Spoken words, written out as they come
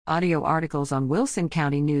Audio articles on Wilson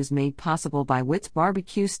County News made possible by Witt's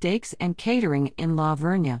Barbecue Steaks and Catering in La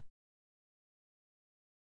Vernia.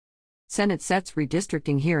 Senate sets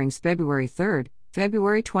redistricting hearings February 3rd,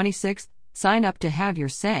 February 26th. Sign up to have your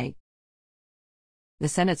say. The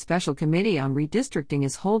Senate Special Committee on Redistricting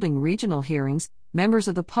is holding regional hearings. Members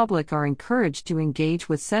of the public are encouraged to engage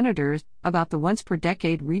with senators about the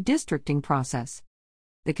once-per-decade redistricting process.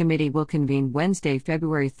 The committee will convene Wednesday,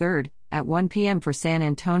 February 3rd, at 1 p.m. for San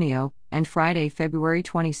Antonio, and Friday, February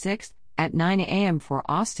 26th, at 9 a.m. for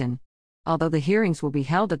Austin. Although the hearings will be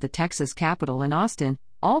held at the Texas Capitol in Austin,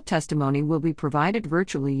 all testimony will be provided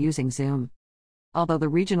virtually using Zoom. Although the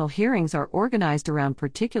regional hearings are organized around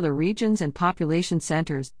particular regions and population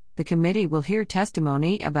centers, the committee will hear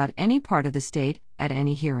testimony about any part of the state at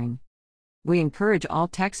any hearing. We encourage all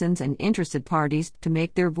Texans and interested parties to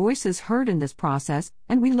make their voices heard in this process,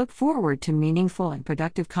 and we look forward to meaningful and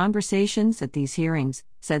productive conversations at these hearings,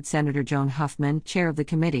 said Senator Joan Huffman, chair of the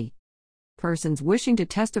committee. Persons wishing to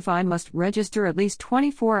testify must register at least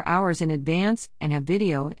 24 hours in advance and have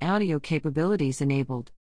video and audio capabilities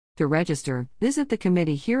enabled. To register, visit the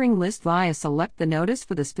committee hearing list via select the notice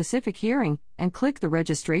for the specific hearing and click the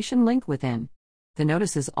registration link within. The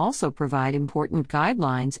notices also provide important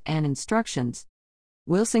guidelines and instructions.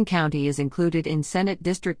 Wilson County is included in Senate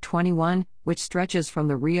District 21, which stretches from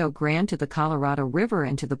the Rio Grande to the Colorado River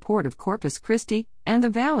and to the port of Corpus Christi and the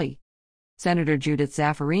Valley. Senator Judith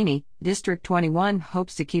Zaffirini, District 21,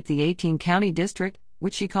 hopes to keep the 18-county district,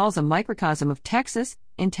 which she calls a microcosm of Texas,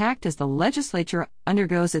 intact as the legislature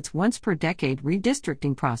undergoes its once-per-decade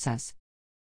redistricting process.